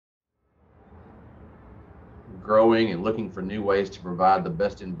growing and looking for new ways to provide the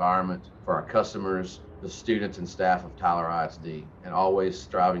best environment for our customers, the students and staff of Tyler ISD, and always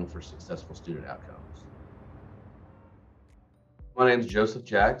striving for successful student outcomes. My name is Joseph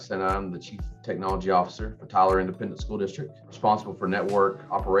Jacks, and I'm the Chief Technology Officer for Tyler Independent School District, responsible for network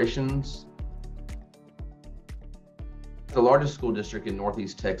operations. The largest school district in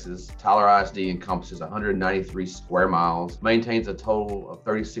Northeast Texas, Tyler ISD encompasses 193 square miles, maintains a total of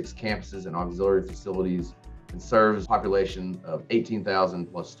 36 campuses and auxiliary facilities, and serves a population of 18,000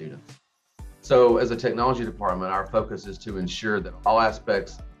 plus students. So as a technology department, our focus is to ensure that all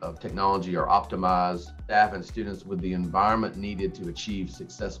aspects of technology are optimized, staff and students with the environment needed to achieve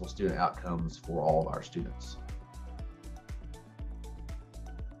successful student outcomes for all of our students.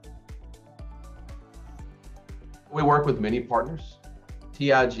 We work with many partners.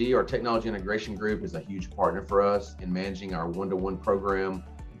 TIG, or Technology Integration Group, is a huge partner for us in managing our one-to-one program.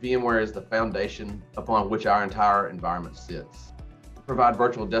 VMware is the foundation upon which our entire environment sits. We provide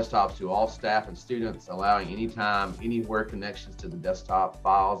virtual desktops to all staff and students, allowing anytime, anywhere connections to the desktop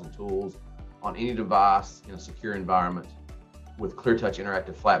files and tools on any device in a secure environment with clear touch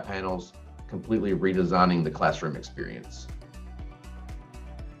interactive flat panels, completely redesigning the classroom experience.